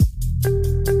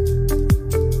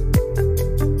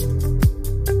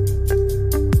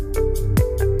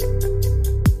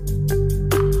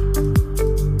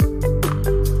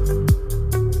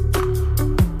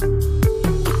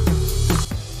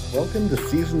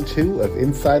Season 2 of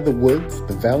Inside the Woods,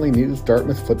 the Valley News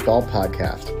Dartmouth Football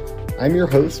Podcast. I'm your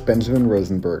host, Benjamin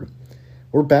Rosenberg.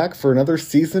 We're back for another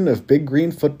season of Big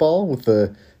Green football with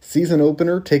the season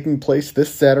opener taking place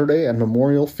this Saturday at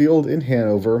Memorial Field in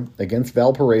Hanover against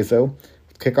Valparaiso,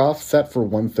 with kickoff set for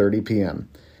 1:30 p.m.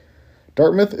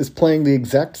 Dartmouth is playing the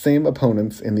exact same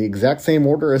opponents in the exact same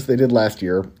order as they did last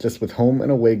year, just with home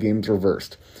and away games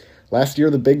reversed. Last year,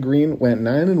 the Big Green went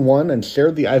 9-1 and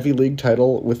shared the Ivy League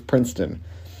title with Princeton.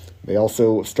 They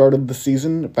also started the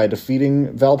season by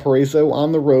defeating Valparaiso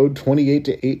on the road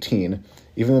 28-18,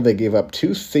 even though they gave up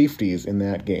 2 safeties in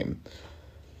that game.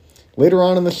 Later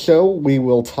on in the show, we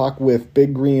will talk with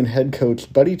Big Green head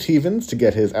coach Buddy Teevens to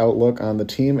get his outlook on the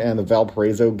team and the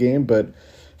Valparaiso game, but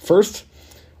first,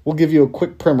 we'll give you a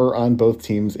quick primer on both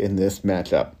teams in this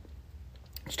matchup.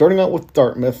 Starting out with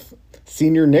Dartmouth,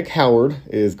 senior Nick Howard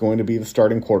is going to be the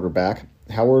starting quarterback.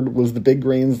 Howard was the Big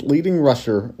Green's leading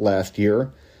rusher last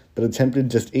year, but attempted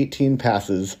just 18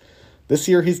 passes. This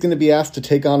year, he's going to be asked to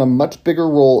take on a much bigger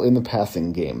role in the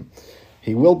passing game.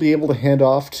 He will be able to hand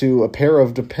off to a pair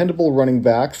of dependable running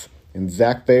backs in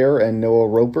Zach Baer and Noah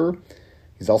Roper.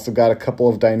 He's also got a couple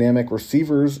of dynamic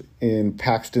receivers in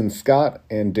Paxton Scott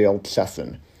and Dale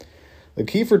Chesson. The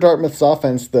key for Dartmouth's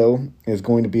offense, though, is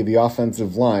going to be the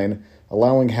offensive line,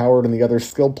 allowing Howard and the other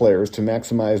skill players to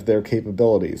maximize their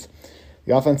capabilities.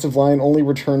 The offensive line only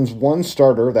returns one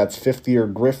starter, that's fifth-year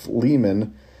Griff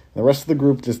Lehman. The rest of the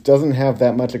group just doesn't have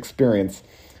that much experience,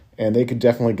 and they could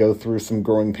definitely go through some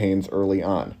growing pains early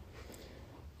on.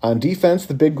 On defense,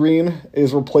 the Big Green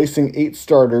is replacing 8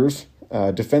 starters.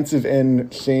 Defensive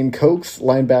end Shane Cokes,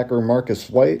 linebacker Marcus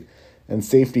White, and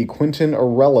safety Quinton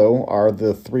Arello are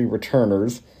the 3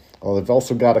 returners. They've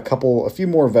also got a few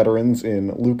more veterans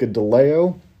in Luca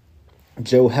DeLeo,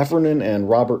 Joe Heffernan, and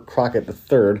Robert Crockett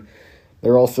III.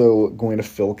 They're also going to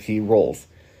fill key roles.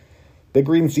 Big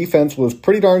Green's defense was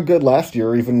pretty darn good last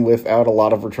year, even without a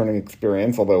lot of returning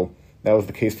experience, although that was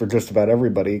the case for just about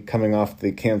everybody coming off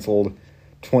the canceled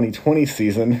 2020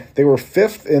 season. They were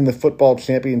 5th in the football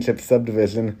championship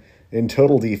subdivision in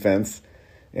total defense,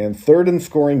 and 3rd in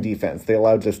scoring defense. They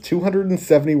allowed just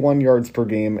 271 yards per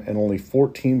game and only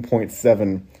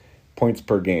 14.7 points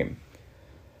per game.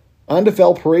 On to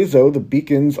Valparaiso, the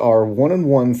Beacons are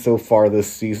 1-1 so far this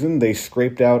season. They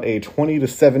scraped out a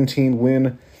 20-17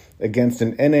 win against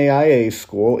an NAIA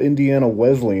school, Indiana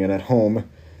Wesleyan, at home.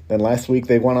 Then last week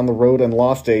they went on the road and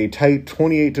lost a tight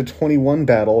 28-21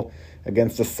 battle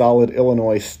against a solid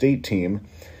Illinois State team.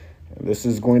 This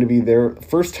is going to be their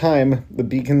first time the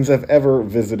Beacons have ever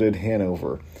visited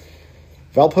Hanover.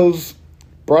 Valpo's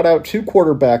brought out 2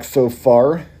 quarterbacks so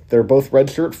far. They're both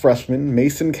redshirt freshmen,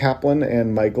 Mason Kaplan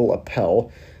and Michael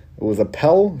Appel. It was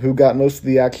Appel who got most of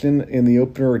the action in the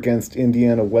opener against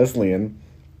Indiana Wesleyan.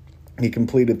 He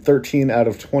completed 13 out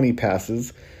of 20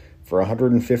 passes for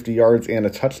 150 yards and a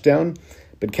touchdown.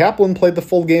 But Kaplan played the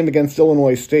full game against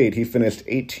Illinois State. He finished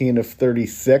 18 of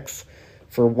 36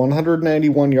 for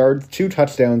 191 yards, 2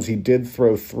 touchdowns. He did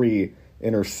throw 3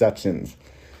 interceptions.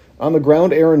 On the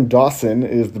ground, Aaron Dawson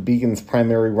is the Beacons'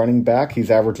 primary running back.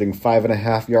 He's averaging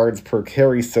 5.5 yards per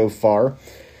carry so far.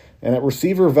 And at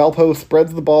receiver, Valpo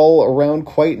spreads the ball around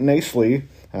quite nicely.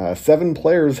 7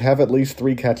 players have at least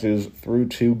 3 catches through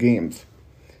 2 games.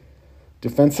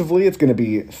 Defensively, it's going to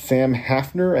be Sam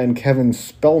Hafner and Kevin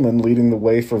Spellman leading the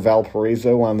way for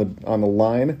Valparaiso on the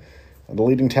line. The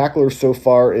leading tackler so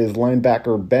far is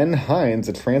linebacker Ben Hines,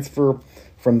 a transfer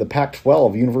from the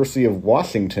Pac-12, University of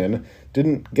Washington.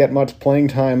 Didn't get much playing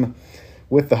time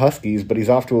with the Huskies, but he's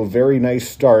off to a very nice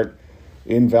start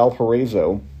in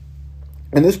Valparaiso.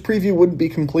 And this preview wouldn't be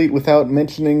complete without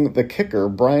mentioning the kicker,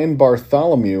 Brian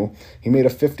Bartholomew. He made a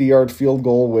 50-yard field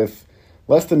goal with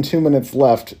less than 2 minutes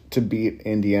left to beat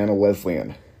Indiana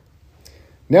Wesleyan.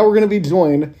 Now we're going to be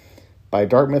joined by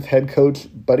Dartmouth head coach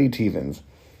Buddy Teevens.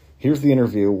 Here's the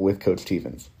interview with Coach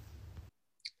Teevens.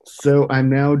 So I'm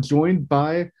now joined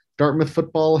by Dartmouth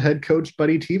football head coach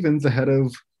Buddy Teevens ahead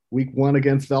of week 1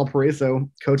 against Valparaiso.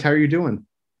 Coach, how are you doing?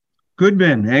 Good,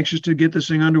 Ben. Anxious to get this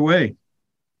thing underway.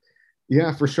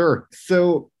 Yeah, for sure.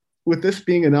 So with this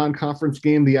being a non-conference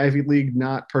game, the Ivy League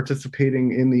not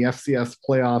participating in the FCS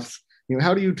playoffs,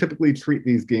 how do you typically treat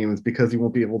these games because you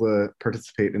won't be able to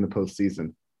participate in the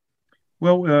postseason?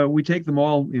 Well, we take them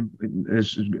all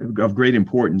as of great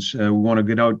importance. We want to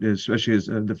get out, especially as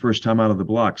the first time out of the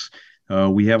blocks.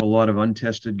 We have a lot of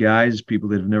untested guys, people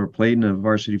that have never played in a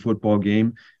varsity football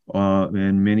game,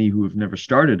 and many who have never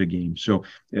started a game. So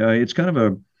it's kind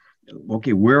of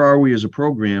okay, where are we as a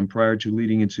program prior to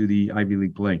leading into the Ivy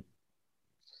League play?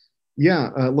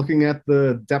 Yeah, looking at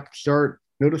the depth chart,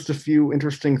 noticed a few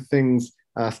interesting things.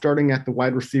 Starting at the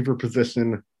wide receiver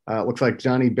position, Looks like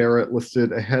Johnny Barrett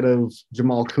listed ahead of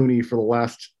Jamal Cooney for the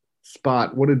last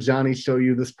spot. What did Johnny show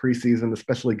you this preseason,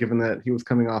 especially given that he was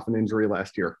coming off an injury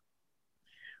last year?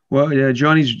 Well, yeah,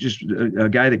 Johnny's just a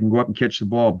guy that can go up and catch the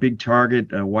ball. Big target,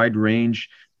 wide range.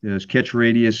 His catch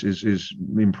radius is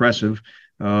impressive,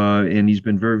 and he's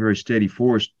been very, very steady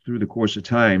for us through the course of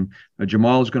time.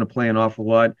 Jamal is going to play an awful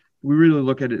lot. We really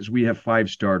look at it as we have 5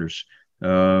 starters,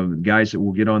 guys that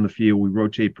will get on the field. We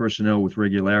rotate personnel with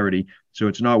regularity, so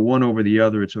it's not one over the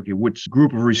other. It's okay, which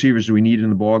group of receivers do we need in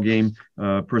the ball game,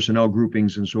 personnel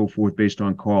groupings and so forth based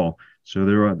on call. So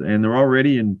they're all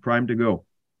ready and primed to go.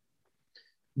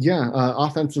 Yeah,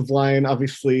 offensive line,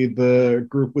 obviously the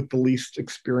group with the least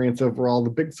experience overall. The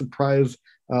big surprise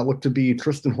looked to be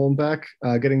Tristan Holmbeck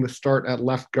getting the start at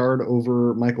left guard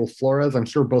over Michael Flores. I'm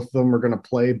sure both of them are going to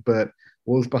play, but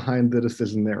what was behind the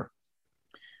decision there?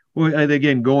 Well,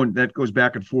 again, that goes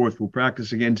back and forth. We'll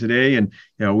practice again today, and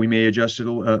we may adjust it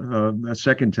a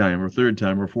second time or third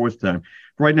time or fourth time.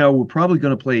 Right now, we're probably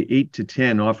going to play 8 to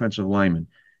 10 offensive linemen.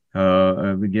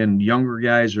 Again, younger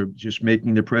guys are just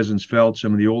making their presence felt.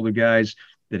 Some of the older guys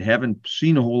that haven't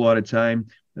seen a whole lot of time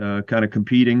kind of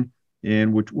competing.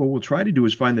 And what we'll try to do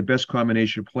is find the best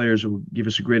combination of players that will give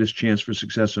us the greatest chance for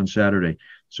success on Saturday.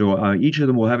 So each of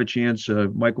them will have a chance.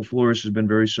 Michael Flores has been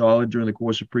very solid during the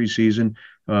course of preseason,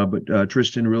 but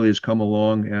Tristan really has come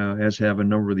along, as have a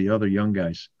number of the other young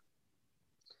guys.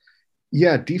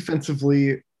 Yeah,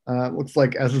 defensively, looks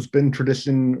like, as has been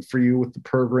tradition for you with the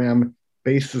program,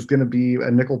 base is going to be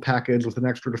a nickel package with an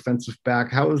extra defensive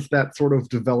back. How has that sort of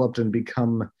developed and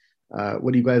become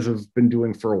what you guys have been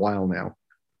doing for a while now?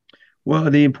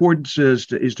 Well, the importance is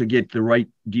to get the right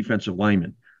defensive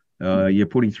lineman. You're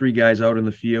putting 3 guys out in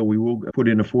the field. We will put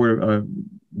in a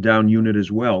 4-down unit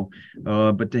as well.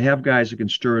 But to have guys that can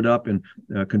stir it up and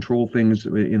control things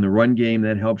in the run game,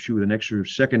 that helps you with an extra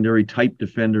secondary type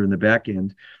defender in the back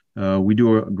end. We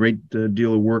do a great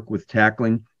deal of work with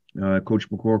tackling. Coach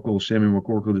Samuel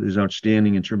McCorkle is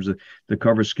outstanding in terms of the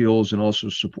cover skills and also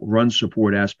run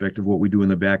support aspect of what we do in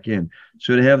the back end.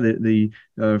 So to have the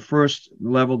first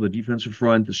level, the defensive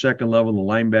front, the second level, the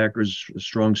linebackers,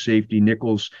 strong safety,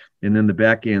 nickels, and then the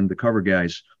back end, the cover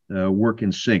guys work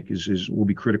in sync will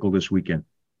be critical this weekend.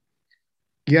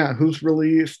 Yeah, who's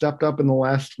really stepped up in the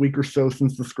last week or so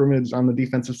since the scrimmage on the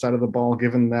defensive side of the ball,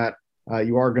 given that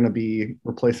you are going to be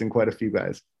replacing quite a few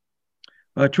guys?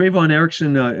 Trayvon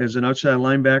Erickson is an outside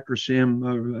linebacker.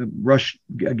 Sam rush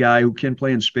guy who can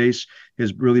play in space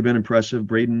has really been impressive.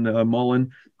 Braden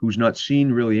Mullen, who's not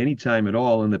seen really any time at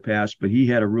all in the past, but he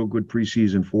had a real good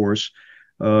preseason for us.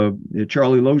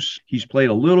 Charlie Lose, he's played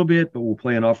a little bit, but we'll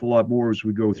play an awful lot more as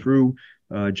we go through.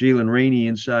 Jalen Rainey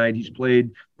inside, he's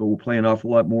played, but we'll play an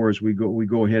awful lot more as we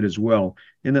go ahead as well.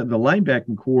 And the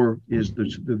linebacking core is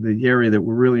the area that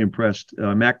we're really impressed.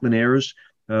 Mac Linares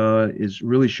is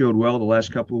really showed well the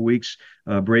last couple of weeks.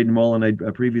 Braden Mullen,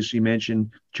 I previously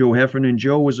mentioned. Joe Heffernan.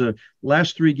 Joe was the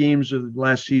last 3 games of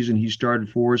last season he started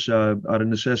for us out of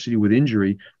necessity with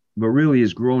injury, but really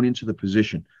has grown into the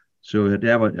position. So to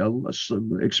have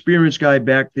a experienced guy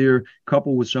back there,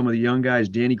 coupled with some of the young guys,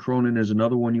 Danny Cronin is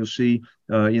another one you'll see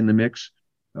in the mix.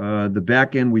 The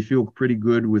back end, we feel pretty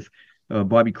good with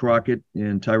Bobby Crockett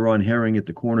and Tyron Herring at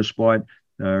the corner spot.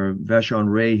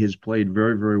 Vashon Ray has played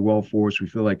very, very well for us. We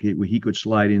feel like he could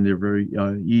slide in there very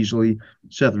easily.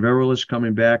 Seth Verelis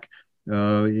coming back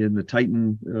in the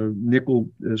Titan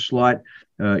nickel slot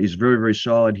is very, very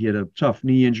solid. He had a tough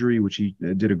knee injury, which he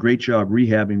did a great job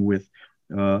rehabbing with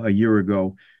a year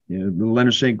ago.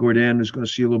 Leonard St. Gaudin is going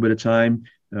to see a little bit of time.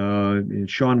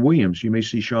 Sean Williams, you may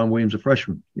see Sean Williams, a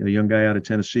freshman, a young guy out of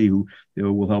Tennessee who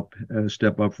will help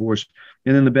step up for us.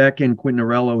 And then the back end, Quentin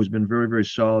Arello has been very, very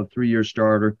solid, 3-year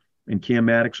starter, and Cam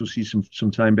Maddox will see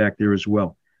some time back there as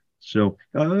well. So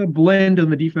a blend on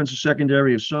the defensive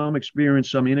secondary of some experience,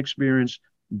 some inexperience,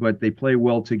 but they play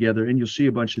well together, and you'll see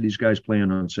a bunch of these guys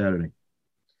playing on Saturday.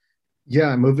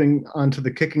 Yeah, moving on to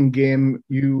the kicking game,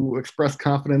 you expressed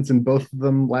confidence in both of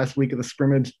them last week of the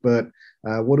scrimmage, but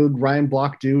what did Ryan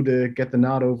Block do to get the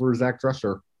nod over Zach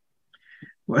Drescher?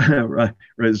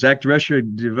 Zach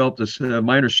Drescher developed a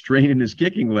minor strain in his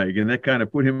kicking leg, and that kind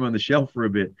of put him on the shelf for a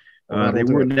bit. They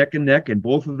were neck and neck, and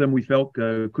both of them we felt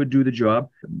could do the job.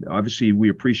 Obviously, we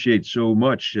appreciate so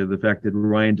much the fact that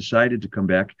Ryan decided to come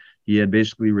back. He had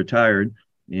basically retired,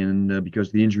 and because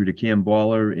of the injury to Cam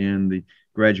Baller and the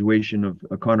graduation of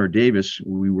Connor Davis,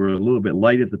 we were a little bit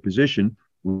light at the position.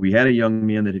 We had a young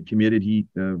man that had committed. He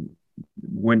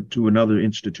went to another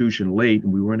institution late,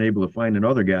 and we weren't able to find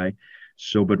another guy.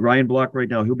 But Ryan Block right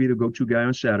now, he'll be the go-to guy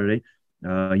on Saturday.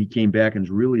 He came back and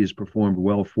really has performed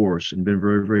well for us and been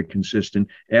very, very consistent,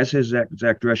 as has Zach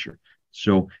Drescher.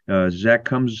 So Zach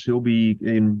comes, he'll be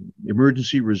in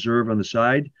emergency reserve on the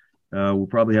side. We'll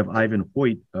probably have Ivan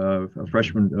Hoyt, a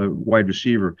freshman wide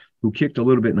receiver who kicked a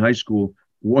little bit in high school,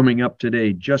 warming up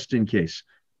today just in case.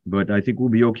 But I think we'll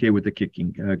be okay with the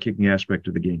kicking aspect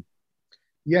of the game.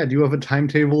 Yeah, do you have a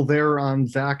timetable there on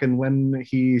Zach and when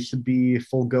he should be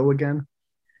full go again?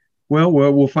 Well,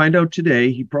 we'll find out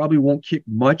today. He probably won't kick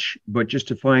much, but just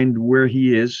to find where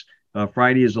he is.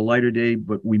 Friday is a lighter day,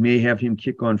 but we may have him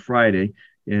kick on Friday.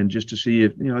 And just to see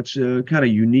if, it's a kind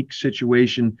of unique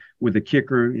situation with a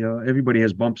kicker. Everybody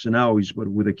has bumps and owies, but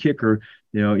with a kicker,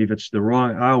 if it's the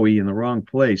wrong owie in the wrong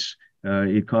place,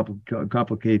 it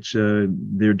complicates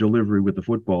their delivery with the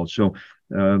football. So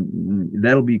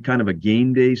that'll be kind of a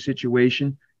game day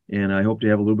situation. And I hope to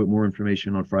have a little bit more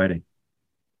information on Friday.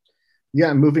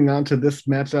 Yeah, moving on to this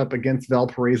matchup against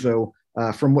Valparaiso,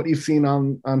 from what you've seen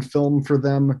on film for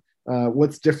them,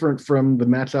 what's different from the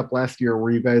matchup last year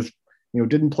where you guys,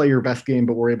 didn't play your best game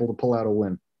but were able to pull out a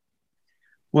win?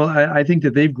 Well, I think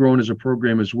that they've grown as a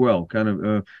program as well. Kind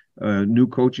of a new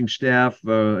coaching staff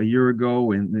a year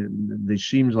ago, and they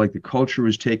seems like the culture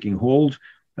is taking hold.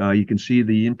 You can see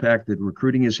the impact that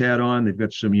recruiting has had on. They've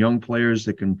got some young players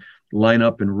that can line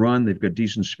up and run. They've got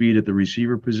decent speed at the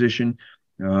receiver position.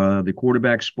 The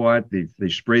quarterback spot, they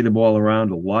spray the ball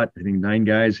around a lot. I think 9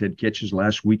 guys had catches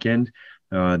last weekend.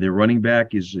 Their running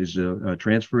back is a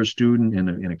transfer student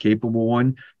and a capable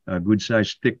one. A good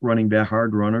size, thick running back,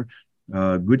 hard runner.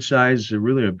 Good size,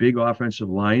 really a big offensive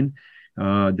line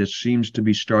that seems to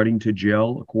be starting to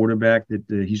gel. A quarterback that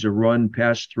he's a run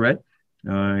pass threat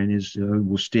and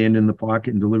will stand in the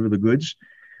pocket and deliver the goods.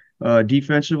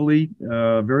 Defensively,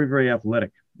 very, very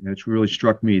athletic. That's really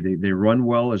struck me. They run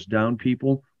well as down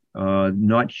people,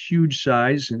 not huge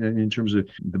size in terms of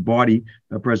the body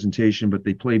presentation, but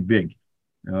they play big.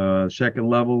 Second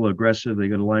level, aggressive. They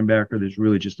got a linebacker that's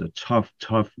really just a tough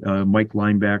Mike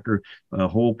linebacker,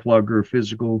 hole plugger,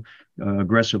 physical,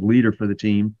 aggressive leader for the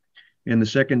team. And the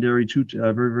secondary, 2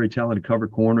 very, very talented cover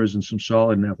corners and some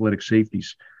solid and athletic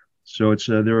safeties. So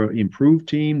they're an improved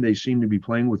team. They seem to be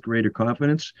playing with greater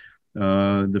confidence.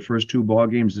 The first 2 ball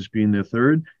games, this being their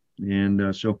third.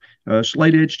 And so a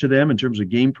slight edge to them in terms of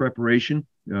game preparation,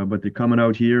 but they're coming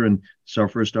out here and it's our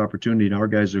first opportunity and our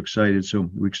guys are excited. So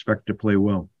we expect to play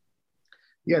well.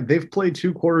 Yeah, they've played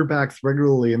 2 quarterbacks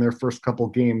regularly in their first couple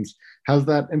games. How's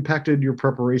that impacted your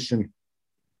preparation?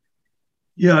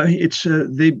 Yeah, it's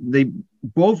they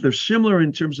both are similar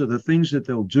in terms of the things that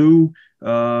they'll do,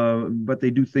 but they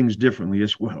do things differently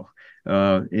as well.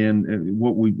 And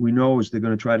what we know is they're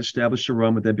going to try to establish a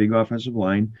run with that big offensive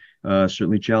line,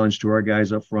 certainly challenge to our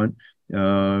guys up front.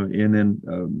 And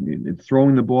then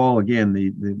throwing the ball, again,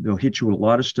 they'll hit you with a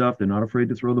lot of stuff. They're not afraid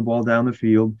to throw the ball down the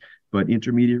field, but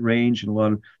intermediate range and a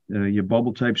lot of your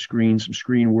bubble type screens, some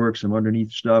screen work, some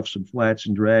underneath stuff, some flats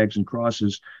and drags and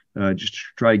crosses, just to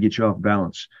try to get you off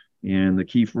balance. And the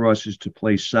key for us is to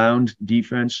play sound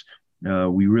defense.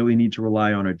 We really need to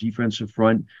rely on our defensive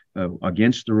front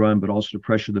against the run, but also to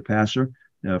pressure the passer,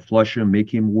 flush him,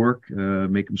 make him work,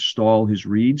 make him stall his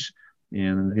reads,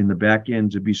 and in the back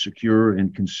end to be secure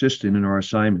and consistent in our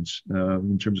assignments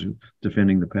in terms of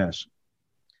defending the pass.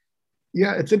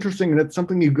 Yeah, it's interesting. And it's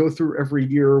something you go through every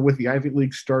year with the Ivy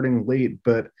League starting late,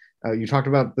 but you talked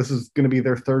about this is going to be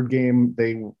their third game.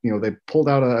 They pulled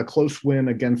out a close win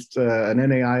against an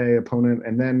NAIA opponent,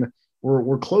 and then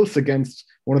we're close against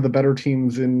one of the better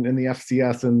teams in the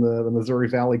FCS in the Missouri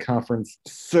Valley Conference.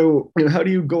 So, how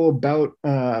do you go about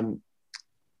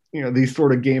these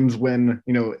sort of games when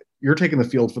you're taking the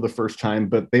field for the first time,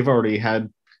 but they've already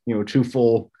had 2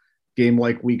 full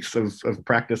game-like weeks of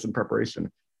practice and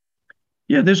preparation?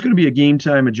 Yeah, there's going to be a game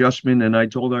time adjustment, and I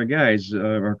told our guys,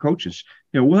 our coaches,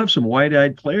 we'll have some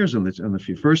wide-eyed players on the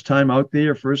field. First time out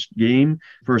there, first game,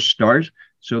 first start,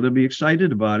 so they'll be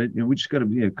excited about it. And we just got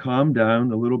to calm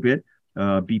down a little bit,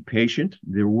 be patient.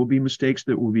 There will be mistakes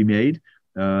that will be made.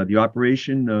 The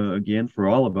operation, again, for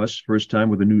all of us, first time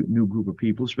with a new group of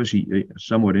people, especially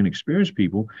somewhat inexperienced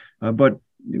people, but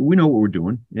we know what we're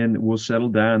doing, and we'll settle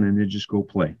down and then just go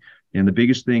play. And the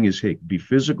biggest thing is, hey, be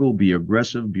physical, be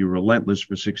aggressive, be relentless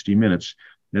for 60 minutes.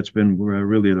 That's been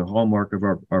really the hallmark of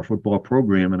our football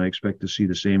program, and I expect to see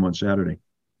the same on Saturday.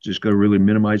 Just got to really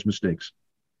minimize mistakes.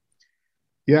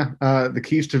 Yeah, the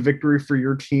keys to victory for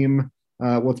your team,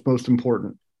 what's most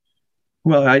important?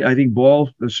 Well, I think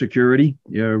ball security,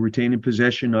 retaining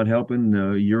possession, not helping.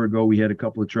 A year ago, we had a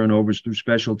couple of turnovers through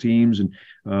special teams and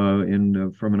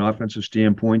from an offensive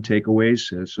standpoint,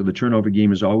 takeaways. So the turnover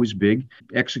game is always big.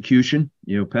 Execution,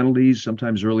 penalties.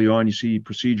 Sometimes early on, you see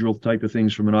procedural type of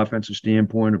things from an offensive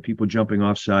standpoint or people jumping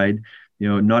offside,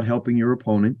 not helping your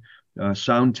opponent.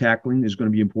 Sound tackling is going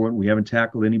to be important. We haven't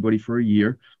tackled anybody for a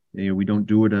year. We don't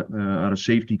do it out of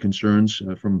safety concerns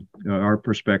from our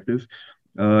perspective.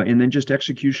 And then just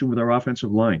execution with our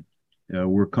offensive line.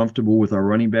 We're comfortable with our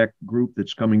running back group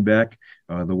that's coming back.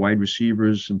 The wide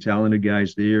receivers, some talented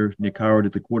guys there. Nick Howard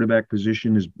at the quarterback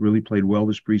position has really played well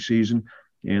this preseason.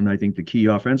 And I think the key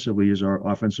offensively is our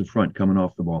offensive front coming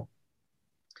off the ball.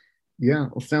 Yeah,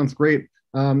 well, sounds great.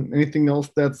 Anything else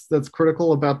that's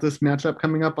critical about this matchup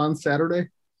coming up on Saturday?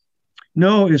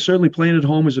 No, it's certainly playing at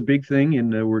home is a big thing,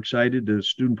 and we're excited. The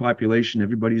student population,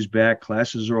 everybody's back.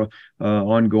 Classes are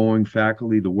ongoing.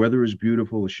 Faculty, the weather is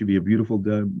beautiful. It should be a beautiful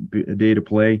day to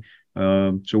play.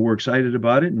 So we're excited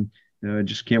about it, and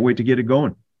just can't wait to get it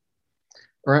going.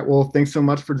 All right. Well, thanks so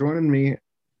much for joining me.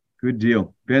 Good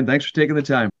deal. Ben, thanks for taking the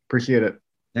time. Appreciate it.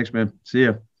 Thanks, man. See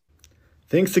ya.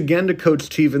 Thanks again to Coach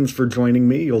Stevens for joining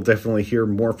me. You'll definitely hear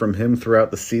more from him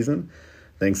throughout the season.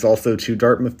 Thanks also to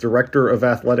Dartmouth Director of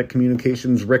Athletic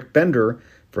Communications, Rick Bender,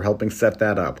 for helping set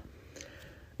that up.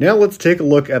 Now let's take a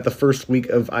look at the first week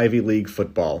of Ivy League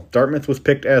football. Dartmouth was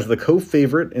picked as the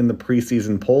co-favorite in the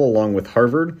preseason poll along with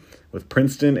Harvard, with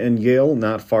Princeton and Yale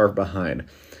not far behind.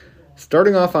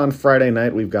 Starting off on Friday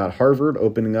night, we've got Harvard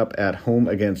opening up at home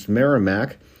against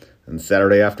Merrimack. And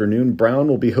Saturday afternoon, Brown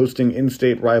will be hosting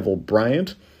in-state rival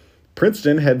Bryant.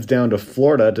 Princeton heads down to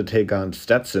Florida to take on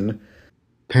Stetson.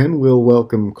 Penn will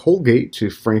welcome Colgate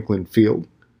to Franklin Field.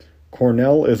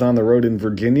 Cornell is on the road in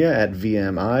Virginia at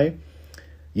VMI.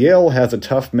 Yale has a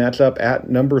tough matchup at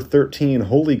number 13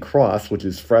 Holy Cross, which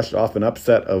is fresh off an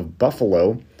upset of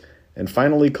Buffalo. And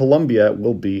finally, Columbia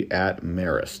will be at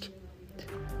Marist.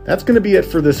 That's going to be it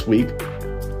for this week.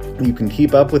 You can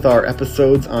keep up with our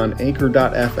episodes on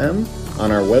Anchor.fm,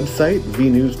 on our website,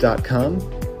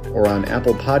 vnews.com, or on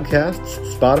Apple Podcasts,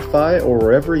 Spotify, or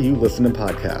wherever you listen to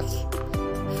podcasts.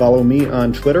 Follow me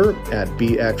on Twitter at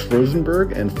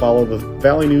bxrosenberg and follow the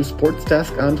Valley News Sports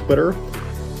Desk on Twitter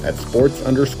at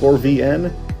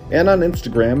sports_VN and on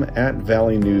Instagram at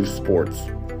Valley News Sports.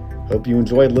 Hope you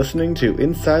enjoyed listening to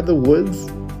Inside the Woods,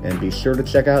 and be sure to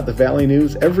check out the Valley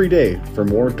News every day for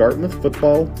more Dartmouth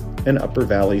football and Upper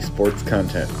Valley sports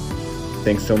content.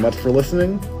 Thanks so much for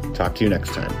listening. Talk to you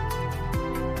next time.